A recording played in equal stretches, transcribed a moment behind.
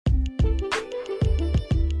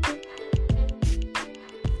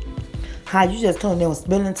How you just told them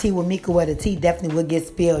spilling tea with Mika where the tea definitely will get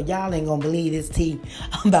spilled. Y'all ain't gonna believe this tea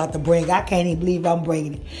I'm about to bring. I can't even believe I'm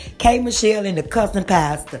bringing it. K. Michelle and the cussing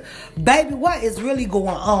pastor. Baby, what is really going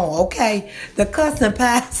on, okay? The cussing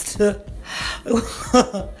pastor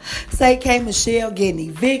say K. Michelle getting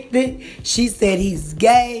evicted. She said he's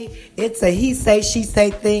gay. It's a he say, she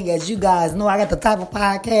say thing. As you guys know, I got the type of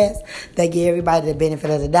podcast that give everybody the benefit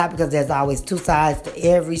of the doubt because there's always two sides to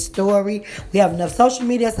every story. We have enough social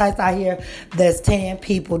media sites out here that's tearing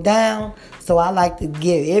people down. So I like to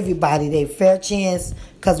give everybody their fair chance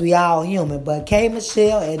because we all human. But K.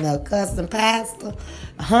 Michelle and the cussing pastor,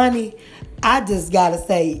 honey, I just gotta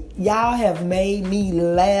say, y'all have made me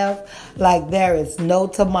laugh like there is no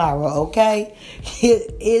tomorrow, okay?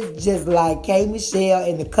 It's just like K. Michelle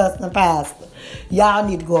and the cussing pastor. Y'all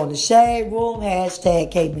need to go on the Shade Room, hashtag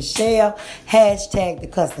K. Michelle, hashtag the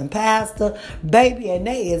cussing pastor. Baby, and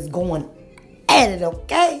they is going at it,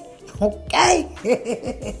 okay? Okay?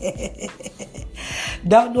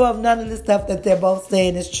 Don't know if none of the stuff that they're both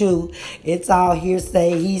saying is true. It's all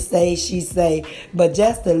hearsay, he say, she say. But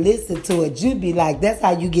just to listen to it, you'd be like, that's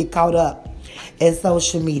how you get caught up in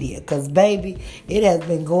social media. Because, baby, it has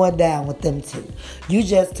been going down with them two. You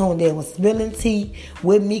just tuned in with Spilling Tea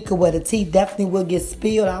with Mika, where the tea definitely will get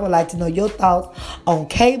spilled. I would like to know your thoughts on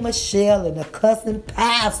K. Michelle and the cussing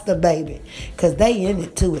pastor, baby. Because they in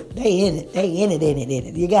it to it. They in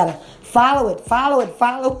it. You got to follow it.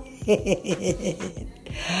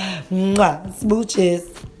 Mwah. Smooches.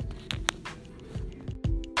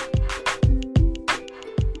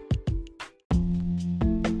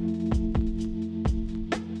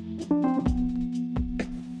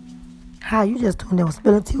 Hi, you just tuned in with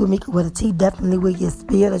Spilling Tea with Mika, where the tea definitely will get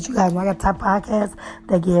spilled. As you guys know, I got a type podcast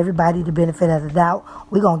that give everybody the benefit of the doubt.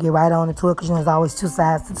 We're going to get right on into it because there's always two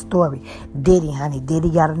sides to the story. Diddy, honey.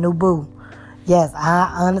 Diddy got a new boo. Yes, I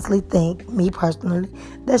honestly think, me personally,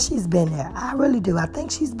 that she's been there. I really do. I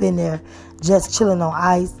think she's been there just chilling on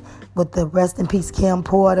ice with the rest in peace Kim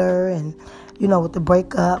Porter and, with the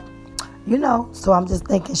breakup. So I'm just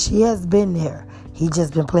thinking she has been there. He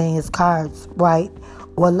just been playing his cards right.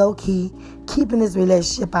 Or low-key, keeping his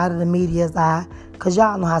relationship out of the media's eye. Because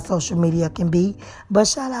y'all know how social media can be. But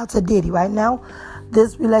shout out to Diddy. Right now,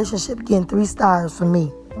 this relationship getting 3 stars from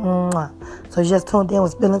me. Mwah. So you just tuned in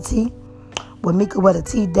with Spilling Tea with Mika, where the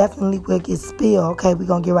tea definitely will get spilled. Okay, we're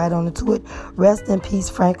going to get right on into it. Rest in peace,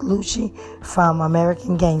 Frank Lucci from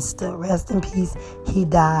American Gangster. Rest in peace. He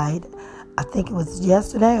died, I think it was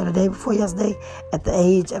yesterday or the day before yesterday, at the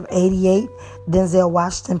age of 88. Denzel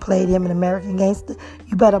Washington played him in American Gangster.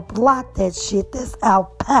 You better block that shit. That's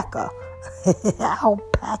alpaca.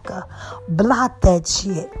 Alpaca. Block that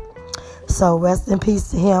shit. So rest in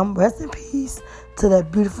peace to him. Rest in peace to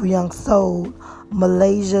that beautiful young soul,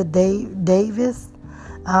 Malaysia Davis.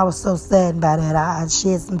 I was so saddened by that. I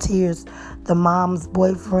shed some tears. The mom's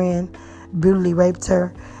boyfriend brutally raped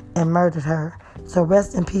her and murdered her. So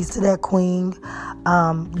rest in peace to that queen.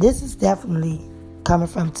 This is definitely coming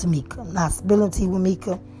from Tamika. Not Spilling Tea with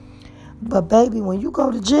Mika. But baby, when you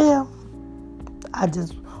go to jail, I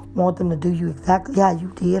just want them to do you exactly how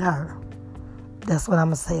you did her. That's what I'm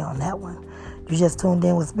going to say on that one. You just tuned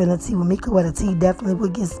in with Spilling Tea with Mika, where the tea definitely will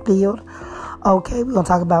get spilled. Okay, we're going to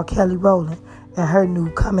talk about Kelly Rowland and her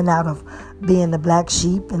new coming out of being the black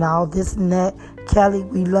sheep and all this and that. Kelly,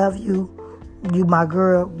 we love you. You my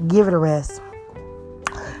girl. Give it a rest.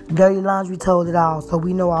 Dirty Laundry told it all, so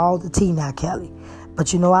we know all the tea now, Kelly.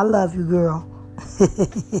 But I love you, girl.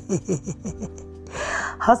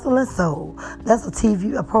 Hustle and Soul. That's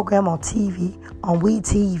a program on TV, on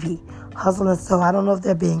WeTV. Hustle and Soul. I don't know if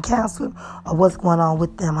they're being canceled or what's going on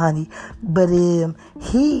with them, honey. But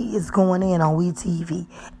he is going in on WeTV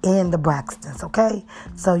and the Braxtons, okay?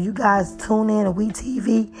 So you guys tune in to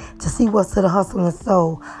WeTV to see what's to the Hustle and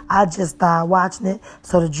Soul. I just started watching it,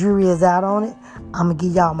 so the jury is out on it. I'm going to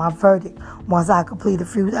give y'all my verdict once I complete a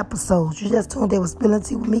few episodes. You just tuned in with Spilling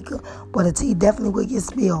Tea with Mika, but the tea definitely will get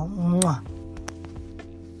spilled. Mwah.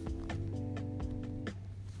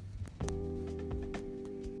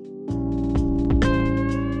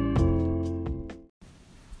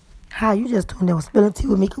 Hi, you just tuned in with Spilling Tea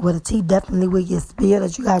with Mika, where the tea definitely will get spilled.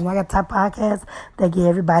 As you guys know, I got a type podcast that give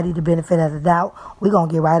everybody the benefit of the doubt. We're going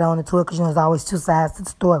to get right on into it because there's always two sides to the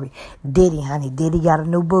story. Diddy, honey. Diddy got a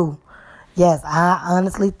new boo. Yes, I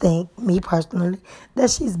honestly think, me personally, that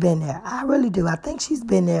she's been there. I really do. I think she's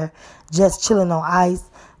been there just chilling on ice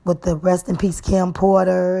with the rest in peace Kim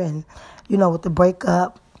Porter and, with the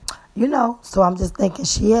breakup. So I'm just thinking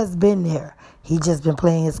she has been there. He just been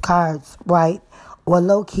playing his cards right. Or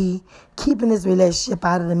low-key, keeping his relationship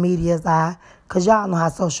out of the media's eye. because y'all know how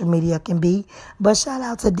social media can be. But shout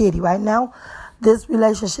out to Diddy. Right now, this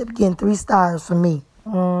relationship getting 3 stars from me.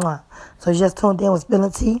 Mwah. So you just tuned in with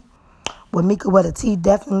Spilling Tea. With Mika with a T,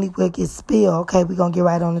 definitely will get spilled. Okay, we're going to get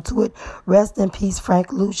right on into it. Rest in peace, Frank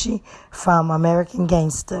Lucci from American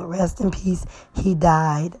Gangster. Rest in peace. He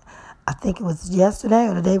died, I think it was yesterday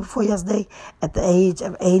or the day before yesterday, at the age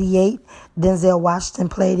of 88. Denzel Washington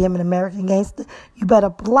played him in American Gangster. You better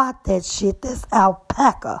blot that shit. That's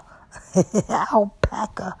alpaca.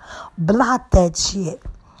 Alpaca. Blot that shit.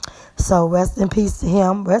 So rest in peace to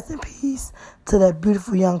him. Rest in peace to that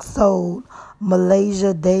beautiful young soul,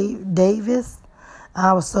 Malaysia Davis.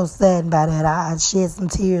 I was so saddened by that. I shed some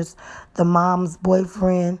tears. The mom's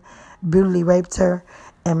boyfriend brutally raped her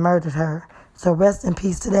and murdered her. So rest in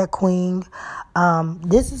peace to that queen.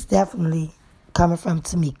 This is definitely coming from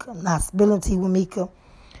Tamika. Not spilling tea with Mika.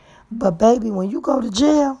 But baby, when you go to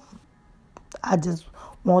jail, I just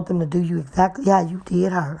want them to do you exactly how you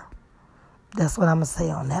did her. That's what I'm going to say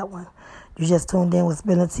on that one. You just tuned in with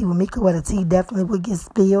Spilling Tea with Mika, where the tea definitely will get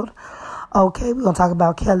spilled. Okay, we're going to talk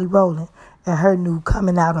about Kelly Rowland and her new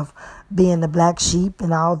coming out of being the black sheep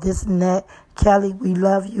and all this and that. Kelly, we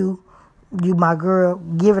love you. You my girl.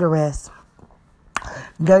 Give it a rest.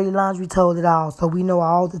 Dirty Laundry told it all, so we know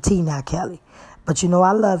all the tea now, Kelly. But you know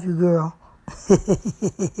I love you, girl.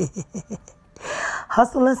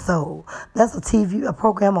 Hustle and Soul. That's a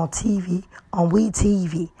program on TV, on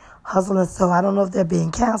WeTV. Hustle and Soul. I don't know if they're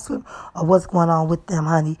being canceled or what's going on with them,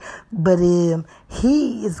 honey. But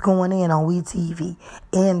he is going in on WeTV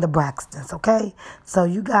and the Braxtons, okay? So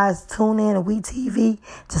you guys tune in to WeTV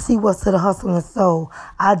to see what's to the Hustle and Soul.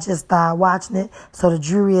 I just started watching it, so the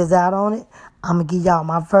jury is out on it. I'm going to give y'all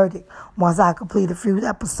my verdict once I complete a few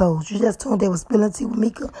episodes. You just tuned in with Spilling Tea with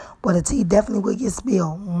Mika, but the tea definitely will get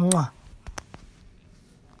spilled. Mwah.